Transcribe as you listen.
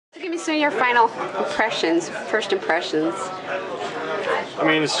So give me some of your final impressions, first impressions. I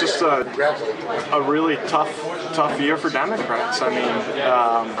mean, it's just a really tough year for Democrats. I mean,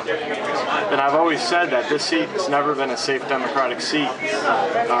 and I've always said that this seat has never been a safe Democratic seat.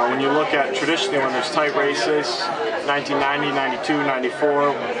 When you look at traditionally when there's tight races, 1990, 92,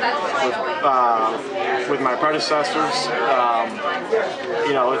 94, with my predecessors,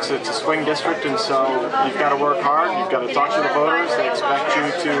 you know, it's a swing district, and so you've got to work hard. You've got to talk to the voters. They expect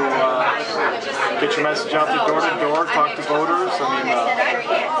you to get your message out there door to door, talk to voters. I mean,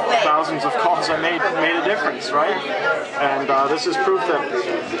 thousands of calls I made a difference, right? And this is proof that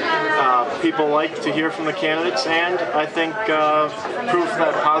people like to hear from the candidates, and I think proof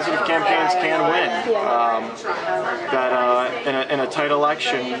that positive campaigns can win. That in a tight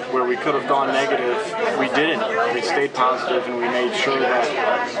election where we could have gone negative, we didn't. We stayed positive, and we made sure that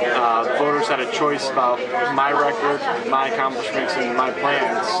voters had a choice about my record, my accomplishments, and my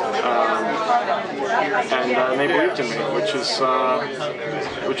plans. And they believed in me, which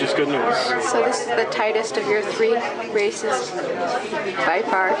is good news. So this is the tightest of your three races, by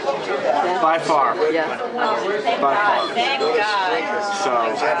far. Yeah. By far. Yeah. By far. So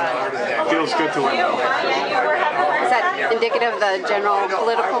it feels good to win. Is that indicative of the general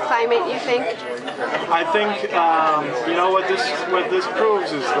political climate, you think? I think you know what this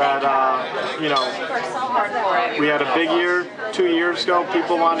proves is that you know, we had a big year 2 years ago.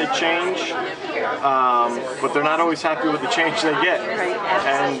 People wanted change, but they're not always happy with the change they get,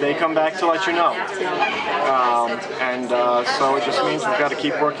 and they come back to let you know. So it just means we've got to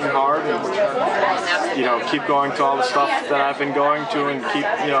keep working hard, and you know, keep going to all the stuff that I've been going to, and keep,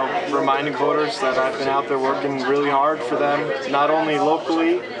 you know, reminding voters that I've been out there working really hard for them, not only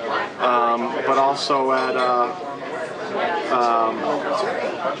locally, but also at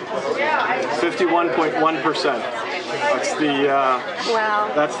 51.1%. That's the wow.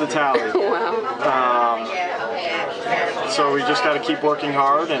 That's the tally. Wow. So we just got to keep working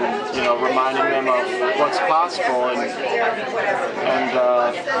hard, and you know, reminding them of what's possible, and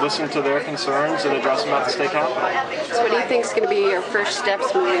listen to their concerns and address them at the state capitol. So what do you think is going to be your first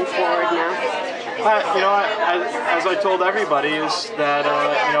steps moving forward now? You know, as I told everybody, is that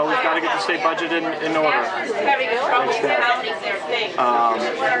you know, we've got to get the state budget in order.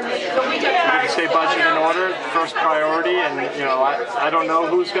 Get the state budget in order, first priority, and you know, I don't know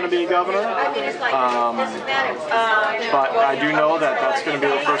who's going to be governor, but I do know that that's going to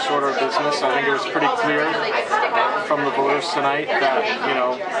be the first order of business. I think it was pretty clear from the voters tonight that, you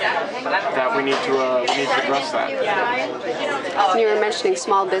know, that we need to address that. You were mentioning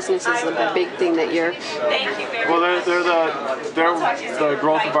small businesses is a big thing that you're. Well, they're the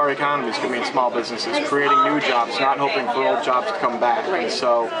growth of our economy is going to be in small businesses, creating new jobs, not hoping for old jobs to come back. Right. And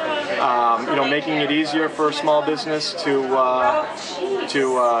so, you know, making it easier for a small business to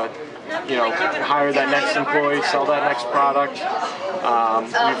you know, hire that next employee, sell that next product.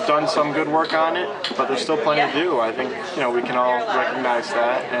 We've done some good work on it, but there's still plenty to do. I think, you know, we can all recognize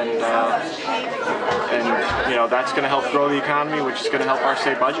that, and you know, that's going to help grow the economy, which is going to help our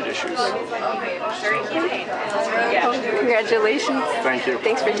state budget issues. Congratulations. Thank you.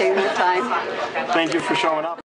 Thanks for taking the time. Thank you for showing up.